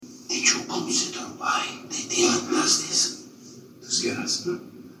Is it or why the demon does this? To scare us.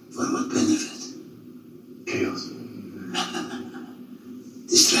 For what benefit? Chaos.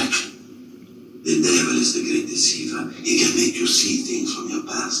 Distraction. The devil is the great deceiver. He can make you see things from your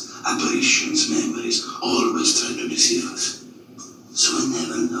past. Apparitions, memories, always try to deceive us. So we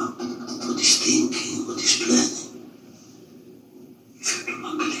never know what is thinking, what is planning. If you do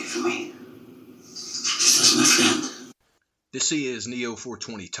not believe me, just as my friend. This is Neo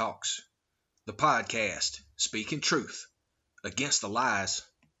 420 Talks, the podcast speaking truth against the lies.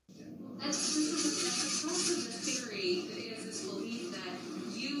 That's also the theory that is this belief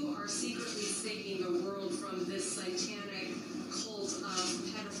that you are secretly saving the world from this satanic cult of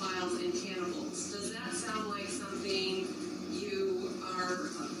pedophiles and cannibals. Does that sound like something you are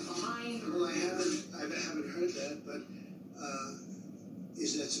behind? Well, I haven't heard that, but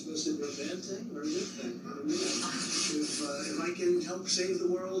is that supposed to be a bad thing or a good thing? I don't know. If I can help save the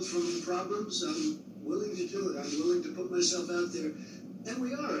world from problems, I'm willing to do it. I'm willing to put myself out there. And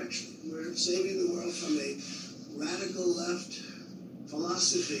we are, actually. We're saving the world from a radical left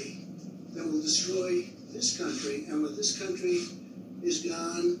philosophy that will destroy this country. And when this country is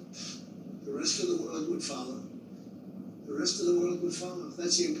gone, the rest of the world would follow. The rest of the world would follow.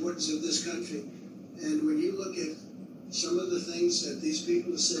 That's the importance of this country. And when you look at some of the things that these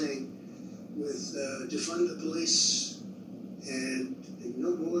people are saying with defund the police and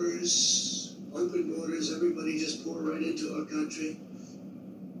no borders, open borders, everybody just pour right into our country.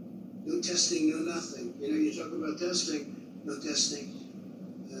 No testing, no nothing. You know, you talk about testing, no testing.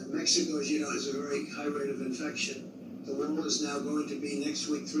 Mexico, as you know, has a very high rate of infection. The wall is now going to be next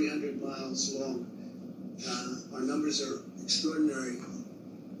week 300 miles long. Our numbers are extraordinary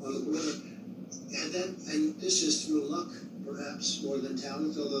on the border. And this is through luck, perhaps, more than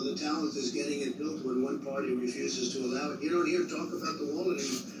talent, although the talent is getting it built when one party refuses to allow it. You don't hear talk about the wall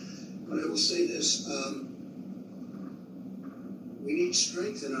anymore. But I will say this. We need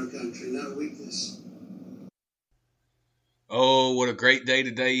strength in our country, not weakness. Oh, what a great day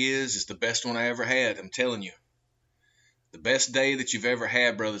today is. It's the best one I ever had, I'm telling you. The best day that you've ever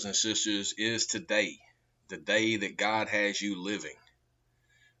had, brothers and sisters, is today. The day that God has you living.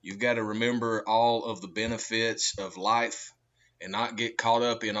 You've got to remember all of the benefits of life and not get caught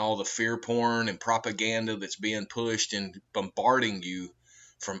up in all the fear porn and propaganda that's being pushed and bombarding you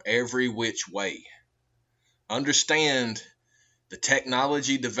from every which way. Understand the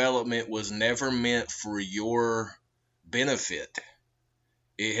technology development was never meant for your benefit.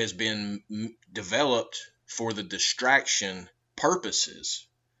 It has been developed for the distraction purposes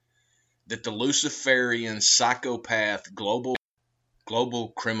that the Luciferian psychopath global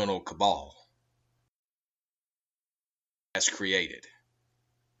criminal cabal has created.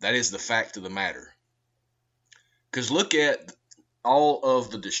 That is the fact of the matter. Because look at all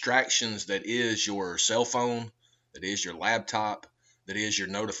of the distractions that is your cell phone, that is your laptop, that is your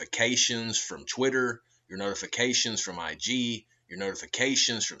notifications from Twitter, your notifications from IG, your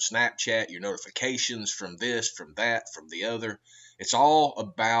notifications from Snapchat, your notifications from this, from that, from the other. It's all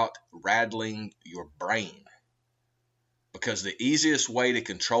about rattling your brain. Because the easiest way to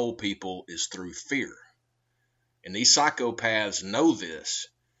control people is through fear. And these psychopaths know this,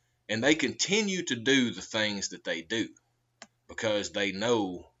 and they continue to do the things that they do because they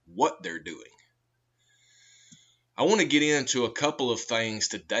know what they're doing. I want to get into a couple of things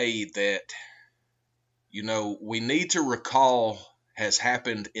today that, we need to recall has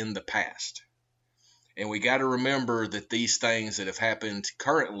happened in the past. And we got to remember that these things that have happened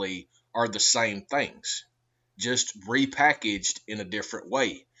currently are the same things, just repackaged in a different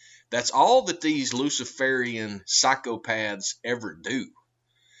way. That's all that these Luciferian psychopaths ever do.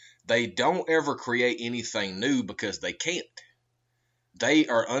 They don't ever create anything new because they can't. They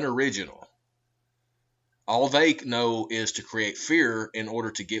are unoriginal. All they know is to create fear in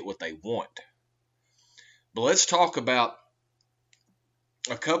order to get what they want. But let's talk about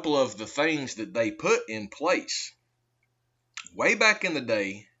a couple of the things that they put in place way back in the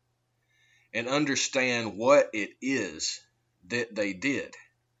day and understand what it is that they did.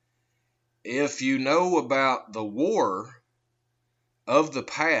 If you know about the war of the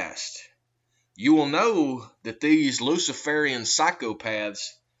past, you will know that these Luciferian psychopaths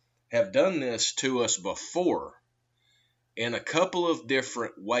have done this to us before in a couple of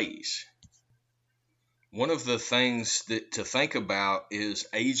different ways. One of the things that to think about is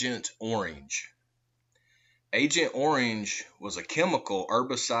Agent Orange. Agent Orange was a chemical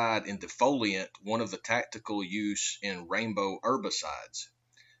herbicide and defoliant, one of the tactical use in rainbow herbicides.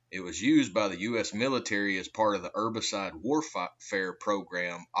 It was used by the U.S. military as part of the herbicide warfare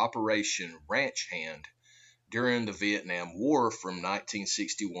program Operation Ranch Hand during the Vietnam War from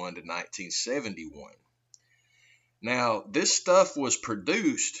 1961 to 1971. Now, this stuff was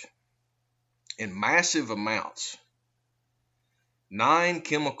produced in massive amounts. 9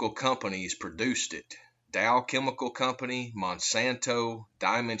 chemical companies produced it. Dow Chemical Company, Monsanto,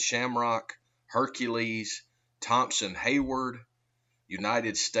 Diamond Shamrock, Hercules, Thompson Hayward,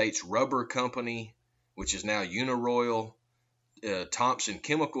 United States Rubber Company, which is now Uniroyal, Thompson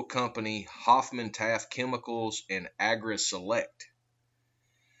Chemical Company, Hoffman Taft Chemicals, and Agri Select.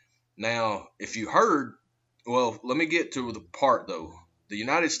 Now, if you heard, well, let me get to the part though. The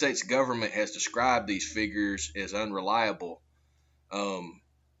United States government has described these figures as unreliable.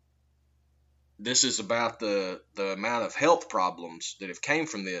 This is about the amount of health problems that have came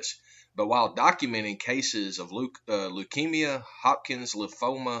from this. But while documenting cases of leukemia, Hodgkin's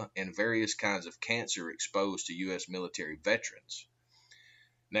lymphoma, and various kinds of cancer exposed to U.S. military veterans.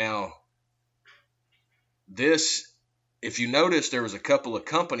 Now, this, if you notice, there was a couple of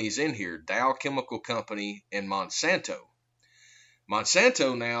companies in here, Dow Chemical Company and Monsanto.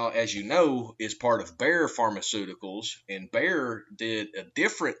 Monsanto now, as you know, is part of Bayer Pharmaceuticals, and Bayer did a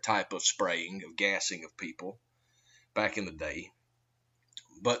different type of spraying, of gassing of people back in the day.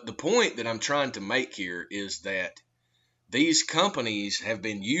 But the point that I'm trying to make here is that these companies have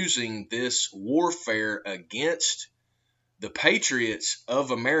been using this warfare against the Patriots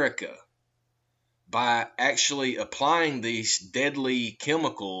of America by actually applying these deadly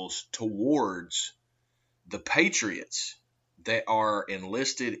chemicals towards the Patriots that are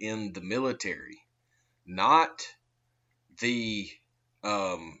enlisted in the military, not the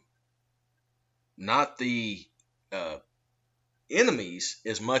enemies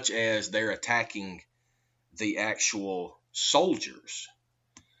as much as they're attacking the actual soldiers.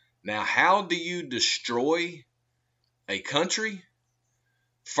 Now, how do you destroy a country?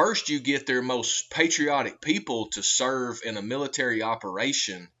 First, you get their most patriotic people to serve in a military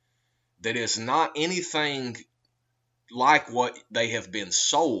operation that is not anything like what they have been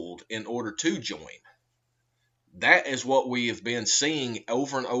sold in order to join. That is what we have been seeing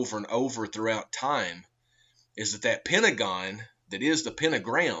over and over and over throughout time, is that Pentagon, that is the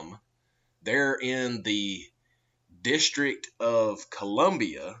pentagram, they're in the District of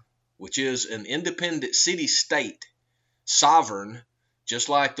Columbia, which is an independent city-state, sovereign, just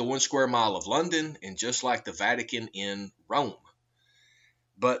like the 1 square mile of London and just like the Vatican in Rome.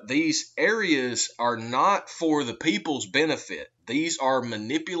 But these areas are not for the people's benefit. These are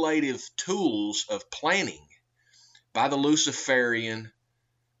manipulative tools of planning by the Luciferian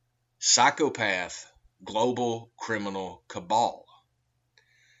psychopath global criminal cabal.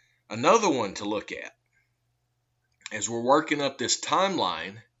 Another one to look at as we're working up this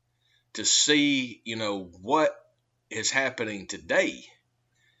timeline to see, what is happening today.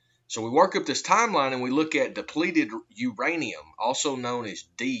 So we work up this timeline and we look at depleted uranium, also known as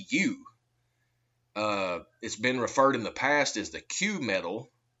DU. It's been referred in the past as the Q metal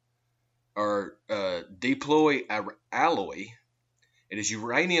or diploid alloy. It is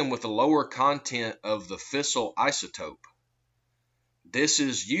uranium with a lower content of the fissile isotope. This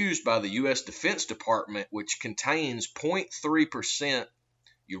is used by the U.S. Defense Department, which contains 0.3%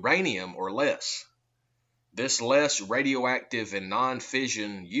 uranium or less. This less radioactive and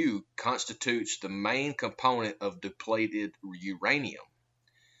non-fission U constitutes the main component of depleted uranium.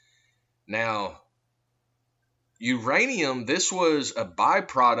 Now, uranium, this was a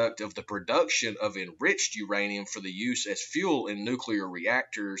byproduct of the production of enriched uranium for the use as fuel in nuclear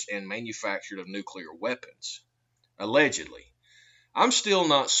reactors and manufacture of nuclear weapons, allegedly. I'm still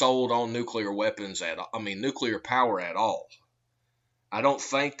not sold on nuclear weapons nuclear power at all. I don't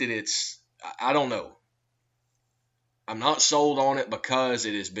think that I don't know. I'm not sold on it because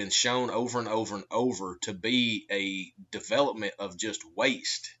it has been shown over and over and over to be a development of just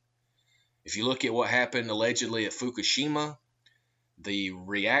waste. If you look at what happened allegedly at Fukushima, the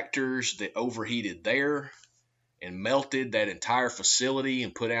reactors that overheated there and melted that entire facility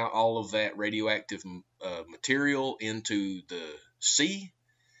and put out all of that radioactive material into the sea,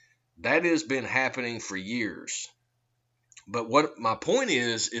 that has been happening for years. But what my point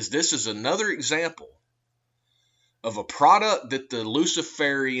is this is another example of a product that the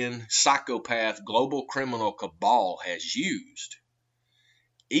Luciferian psychopath global criminal cabal has used,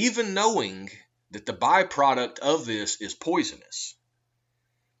 even knowing that the byproduct of this is poisonous.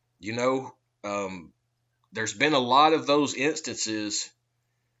 There's been a lot of those instances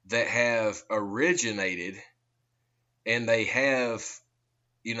that have originated and they have,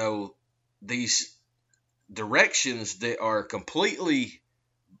 these directions that are completely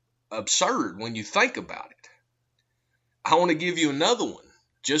absurd when you think about it. I want to give you another one.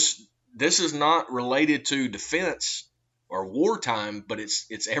 Just this is not related to defense or wartime, but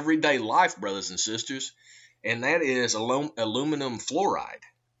it's everyday life, brothers and sisters, and that is aluminum fluoride.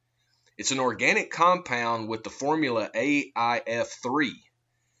 It's an organic compound with the formula AIF3.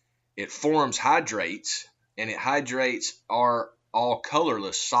 It forms hydrates, and it hydrates are all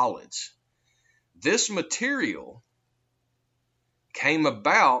colorless solids. This material came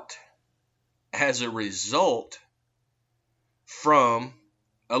about as a result from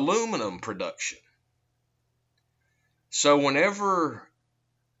aluminum production. So whenever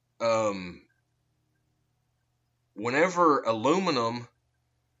aluminum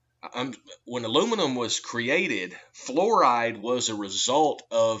when aluminum was created, fluoride was a result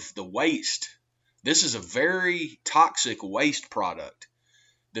of the waste. This is a very toxic waste product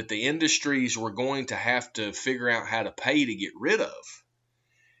that the industries were going to have to figure out how to pay to get rid of.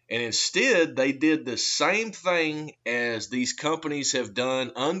 And instead, they did the same thing as these companies have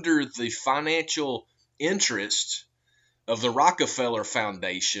done under the financial interests of the Rockefeller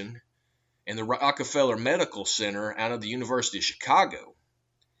Foundation and the Rockefeller Medical Center out of the University of Chicago.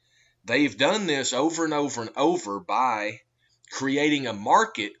 They've done this over and over and over by creating a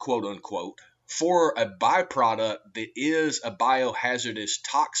market, quote unquote, for a byproduct that is a biohazardous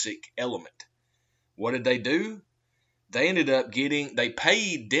toxic element. What did they do? They ended up they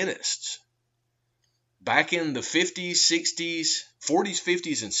paid dentists back in the 50s, 60s, 40s,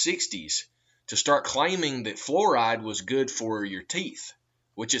 50s, and 60s to start claiming that fluoride was good for your teeth,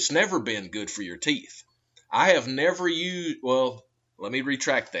 which it's never been good for your teeth. I have never used, well, let me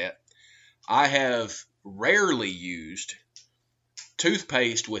retract that. I have rarely used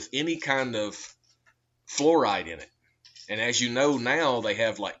toothpaste with any kind of fluoride in it. And as you know now, they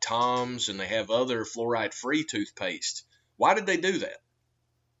have like Tom's and they have other fluoride-free toothpaste. Why did they do that?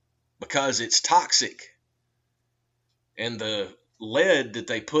 Because it's toxic. And the lead that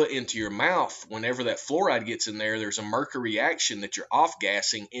they put into your mouth, whenever that fluoride gets in there, there's a mercury reaction that you're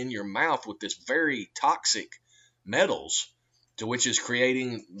off-gassing in your mouth with this very toxic metals, to which is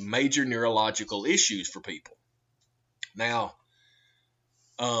creating major neurological issues for people. Now,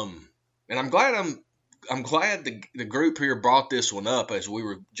 and I'm glad the group here brought this one up as we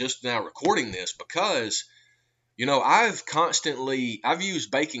were just now recording this, because, you know, I've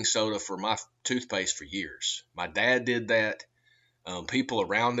used baking soda for my toothpaste for years. My dad did that. People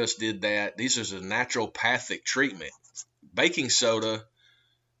around us did that. This is a naturopathic treatment. Baking soda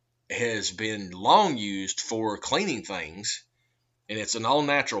has been long used for cleaning things, and it's an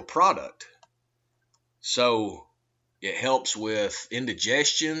all-natural product. So it helps with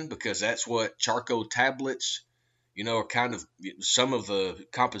indigestion, because that's what charcoal tablets, you know, are kind of some of the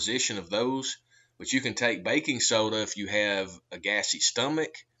composition of those. But you can take baking soda if you have a gassy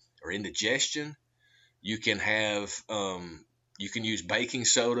stomach or indigestion. You can use baking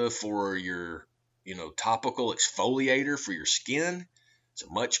soda for your, you know, topical exfoliator for your skin. It's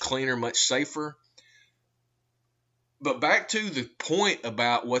much cleaner, much safer. But back to the point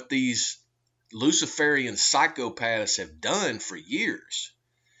about what these Luciferian psychopaths have done for years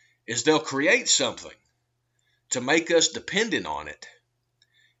is they'll create something to make us dependent on it.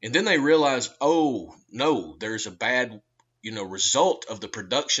 And then they realize, oh, no, there's a bad, you know, result of the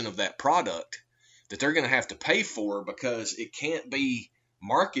production of that product that they're going to have to pay for, because it can't be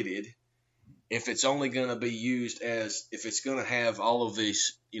marketed if it's only going to be used if it's going to have all of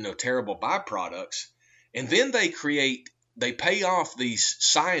these, you know, terrible byproducts. And then they pay off these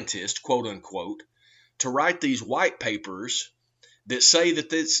scientists, quote unquote, to write these white papers that say that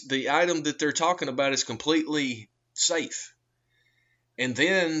the item that they're talking about is completely safe. And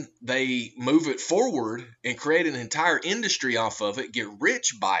then they move it forward and create an entire industry off of it, get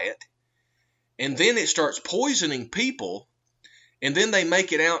rich by it, and then it starts poisoning people, and then they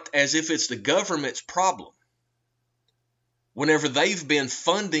make it out as if it's the government's problem, whenever they've been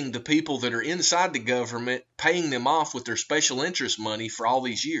funding the people that are inside the government, paying them off with their special interest money for all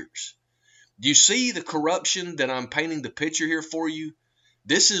these years. Do you see the corruption that I'm painting the picture here for you?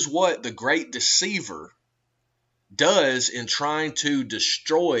 This is what the great deceiver does in trying to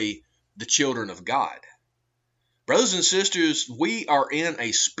destroy the children of God. Brothers and sisters, we are in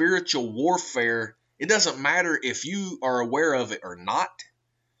a spiritual warfare. It doesn't matter if you are aware of it or not.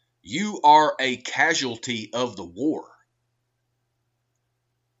 You are a casualty of the war.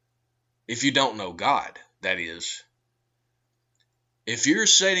 If you don't know God, that is. If you're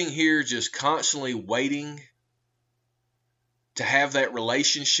sitting here just constantly waiting to have that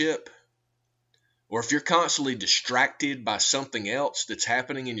relationship, or if you're constantly distracted by something else that's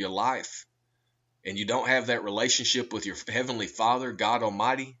happening in your life, and you don't have that relationship with your Heavenly Father, God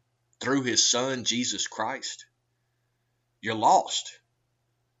Almighty, through His Son, Jesus Christ, you're lost.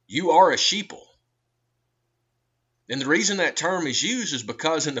 You are a sheeple. And the reason that term is used is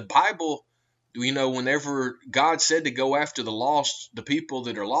because in the Bible, whenever God said to go after the lost, the people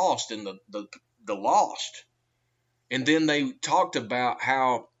that are lost and the lost, and then they talked about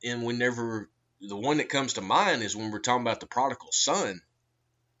how, and whenever the one that comes to mind is when we're talking about the prodigal son,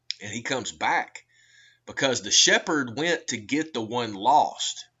 and he comes back because the shepherd went to get the one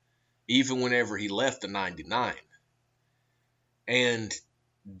lost, even whenever he left the 99. And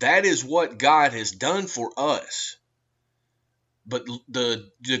that is what God has done for us. But the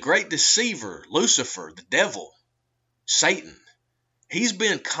great deceiver, Lucifer, the devil, Satan, he's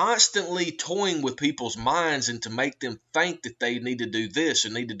been constantly toying with people's minds and to make them think that they need to do this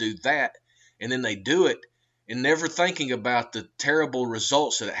and need to do that. And then they do it and never thinking about the terrible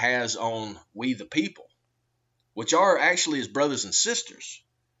results that it has on we the people, which are actually his brothers and sisters.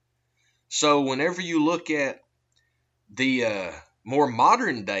 So whenever you look at the more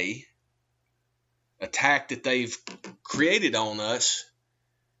modern day attack that they've created on us,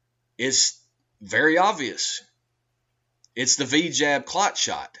 it's very obvious. It's the V-jab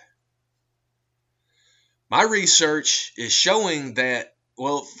Clotshot. My research is showing that,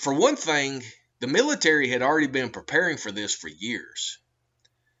 well, for one thing, the military had already been preparing for this for years.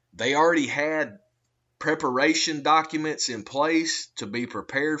 They already had preparation documents in place to be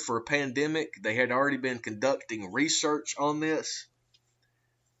prepared for a pandemic. They had already been conducting research on this.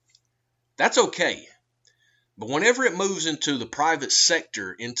 That's okay. But whenever it moves into the private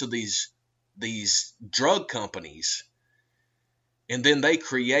sector, into these drug companies, and then they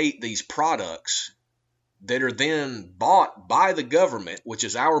create these products that are then bought by the government, which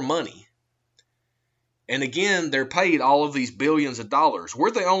is our money, and again, they're paid all of these billions of dollars. We're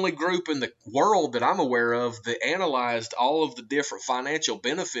the only group in the world that I'm aware of that analyzed all of the different financial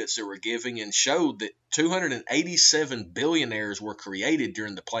benefits that we're giving and showed that 287 billionaires were created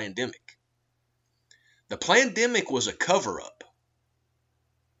during the pandemic. The pandemic was a cover-up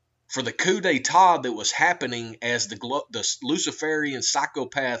for the coup d'etat that was happening as the Luciferian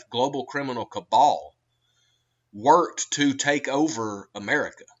psychopath global criminal cabal worked to take over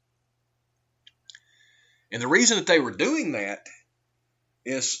America. And the reason that they were doing that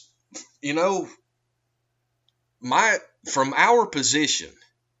is, from our position,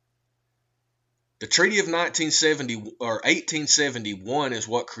 the Treaty of 1871 is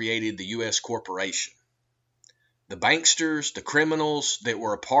what created the U.S. corporation. The banksters, the criminals that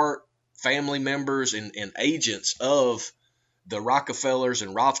were a part, family members and agents of the Rockefellers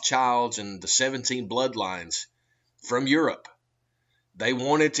and Rothschilds and the 17 bloodlines from Europe. They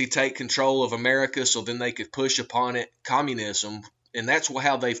wanted to take control of America so then they could push upon it communism. And that's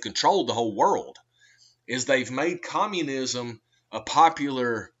how they've controlled the whole world, is they've made communism a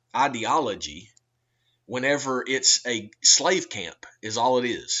popular ideology whenever it's a slave camp is all it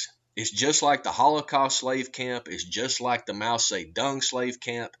is. It's just like the Holocaust slave camp. It's just like the Mao Zedong slave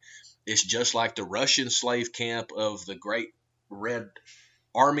camp. It's just like the Russian slave camp of the Great Red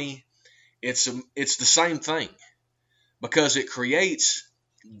Army. It's the same thing because it creates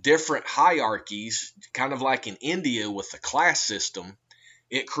different hierarchies, kind of like in India with the class system.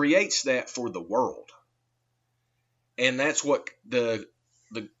 It creates that for the world. And that's what the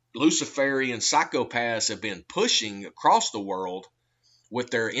Luciferian psychopaths have been pushing across the world with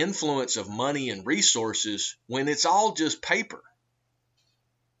their influence of money and resources when it's all just paper.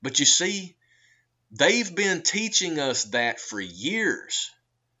 But you see, they've been teaching us that for years,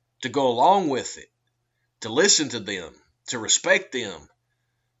 to go along with it, to listen to them, to respect them,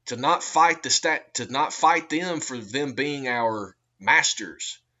 to not fight them for them being our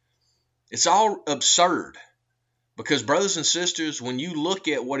masters. It's all absurd. Because brothers and sisters, when you look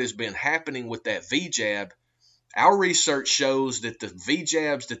at what has been happening with that V-jab, our research shows that the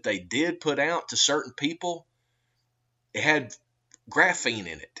V-jabs that they did put out to certain people, it had graphene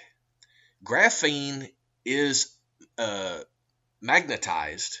in it. Graphene is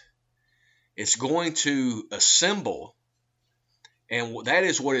magnetized. It's going to assemble, and that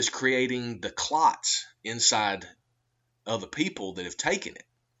is what is creating the clots inside of the people that have taken it.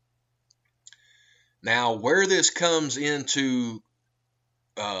 Now, where this comes into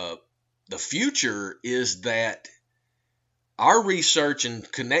the future is that our research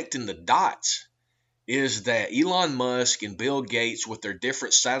and connecting the dots is that Elon Musk and Bill Gates, with their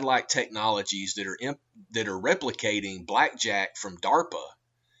different satellite technologies that are replicating blackjack from DARPA.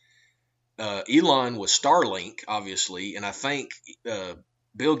 Elon was Starlink, obviously, and I think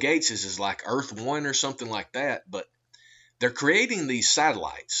Bill Gates is like Earth One or something like that. But they're creating these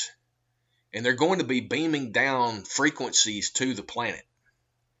satellites, and they're going to be beaming down frequencies to the planet.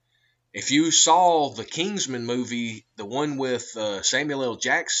 If you saw the Kingsman movie, the one with Samuel L.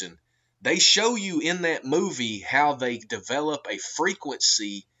 Jackson, they show you in that movie how they develop a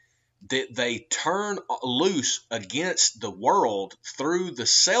frequency that they turn loose against the world through the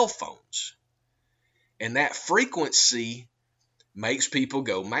cell phones. And that frequency makes people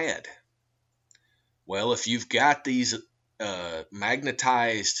go mad. Well, if you've got these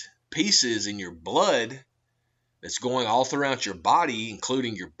magnetized pieces in your blood that's going all throughout your body,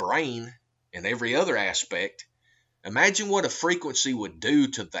 including your brain and every other aspect, imagine what a frequency would do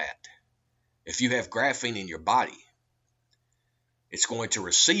to that. If you have graphene in your body, it's going to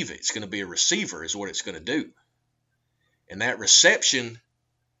receive it. It's going to be a receiver is what it's going to do. And that reception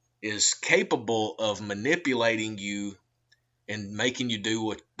is capable of manipulating you and making you do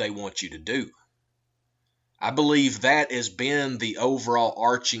what they want you to do. I believe that has been the overall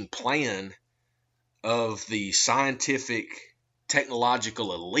arching plan of the scientific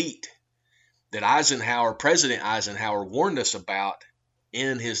technological elite that President Eisenhower warned us about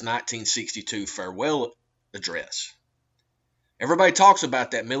in his 1962 farewell address. Everybody talks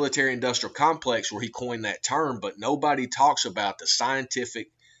about that military-industrial complex where he coined that term, but nobody talks about the scientific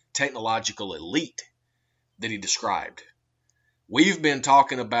technological elite that he described. We've been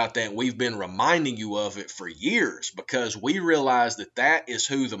talking about that, and we've been reminding you of it for years because we realize that that is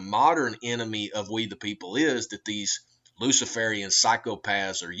who the modern enemy of we the people is, that these Luciferian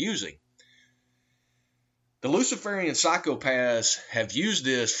psychopaths are using. The Luciferian psychopaths have used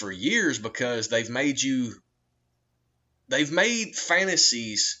this for years because they've made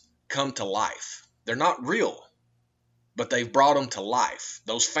fantasies come to life. They're not real, but they've brought them to life.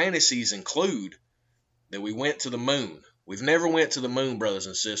 Those fantasies include that we went to the moon. We've never went to the moon, brothers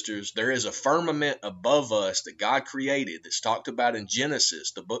and sisters. There is a firmament above us that God created that's talked about in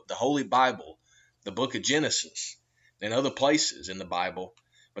Genesis, the book, the Holy Bible, the book of Genesis, and other places in the Bible.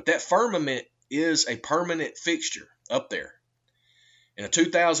 But that firmament is a permanent fixture up there. In a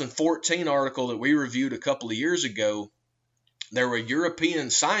 2014 article that we reviewed a couple of years ago, there were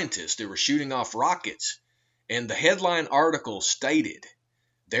European scientists that were shooting off rockets, and the headline article stated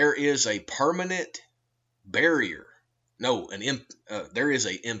there is a permanent barrier. There is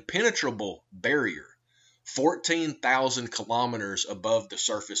an impenetrable barrier 14,000 kilometers above the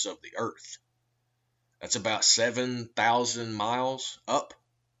surface of the earth. That's about 7,000 miles up.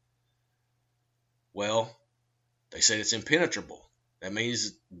 Well, they said it's impenetrable. That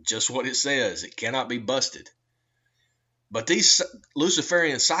means just what it says. It cannot be busted. But these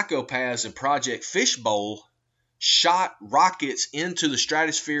Luciferian psychopaths in Project Fishbowl shot rockets into the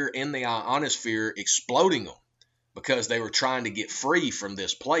stratosphere and the ionosphere, exploding them because they were trying to get free from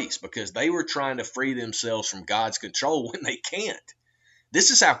this place, because they were trying to free themselves from God's control when they can't.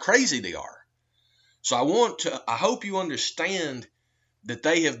 This is how crazy they are. So I hope you understand that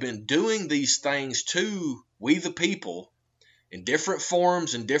they have been doing these things to we the people in different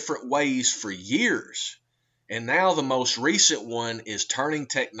forms and different ways for years. And now the most recent one is turning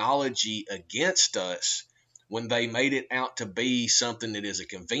technology against us when they made it out to be something that is a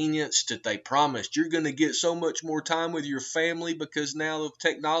convenience, that they promised you're going to get so much more time with your family because now of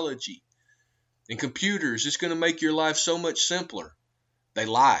technology and computers, it's going to make your life so much simpler. They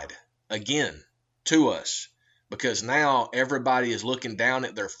lied again to us because now everybody is looking down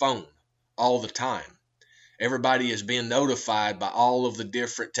at their phone all the time. Everybody is being notified by all of the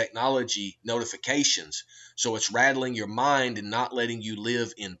different technology notifications. So it's rattling your mind and not letting you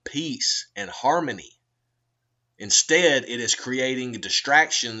live in peace and harmony. Instead, it is creating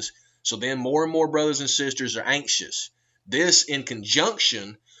distractions. So then more and more brothers and sisters are anxious. This in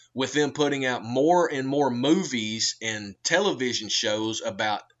conjunction with them putting out more and more movies and television shows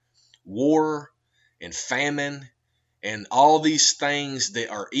about war and famine and all these things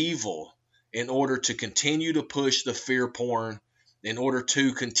that are evil, in order to continue to push the fear porn, in order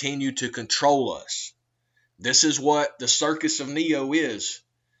to continue to control us. This is what the Circus of Neo is.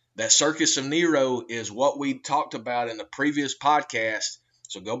 That Circus of Nero is what we talked about in the previous podcast.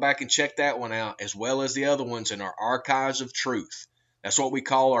 So go back and check that one out, as well as the other ones in our Archives of Truth. That's what we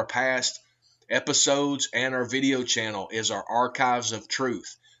call our past episodes, and our video channel is our Archives of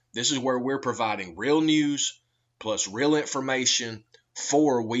Truth. This is where we're providing real news plus real information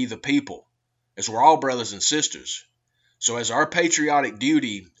for we the people, as we're all brothers and sisters. So as our patriotic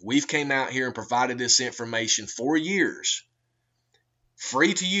duty, we've came out here and provided this information for years,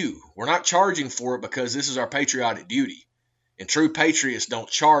 free to you. We're not charging for it because this is our patriotic duty. And true patriots don't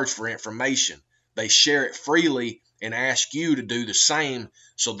charge for information. They share it freely and ask you to do the same,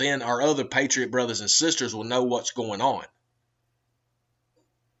 so then our other patriot brothers and sisters will know what's going on.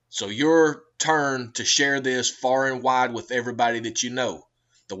 So your turn to share this far and wide with everybody that you know.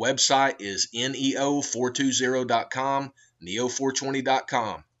 The website is neo420.com,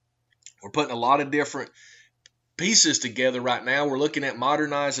 neo420.com. We're putting a lot of different pieces together right now. We're looking at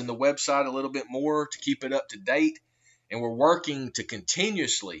modernizing the website a little bit more to keep it up to date, and we're working to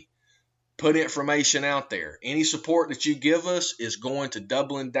continuously put information out there. Any support that you give us is going to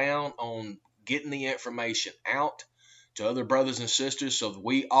doubling down on getting the information out to other brothers and sisters so that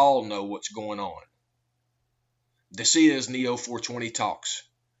we all know what's going on. This is Neo 420 Talks,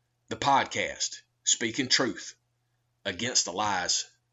 the podcast, speaking truth against the lies